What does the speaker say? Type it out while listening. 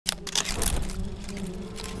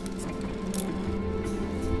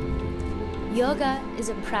Yoga is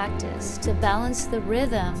a practice to balance the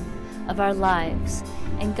rhythm of our lives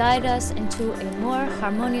and guide us into a more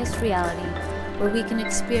harmonious reality where we can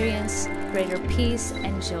experience greater peace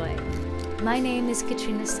and joy. My name is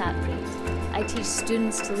Katrina Satpreet. I teach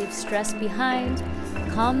students to leave stress behind,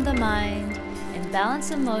 calm the mind, and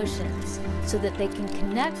balance emotions so that they can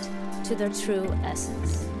connect to their true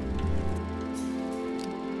essence.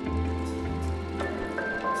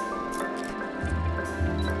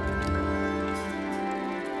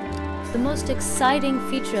 The most exciting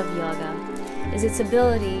feature of yoga is its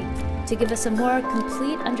ability to give us a more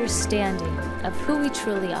complete understanding of who we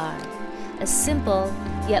truly are, a simple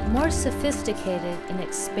yet more sophisticated and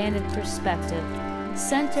expanded perspective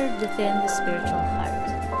centered within the spiritual heart.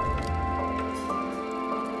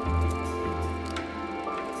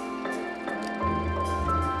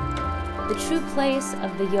 The true place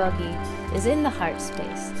of the yogi is in the heart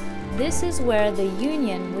space. This is where the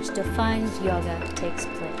union which defines yoga takes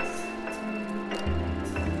place.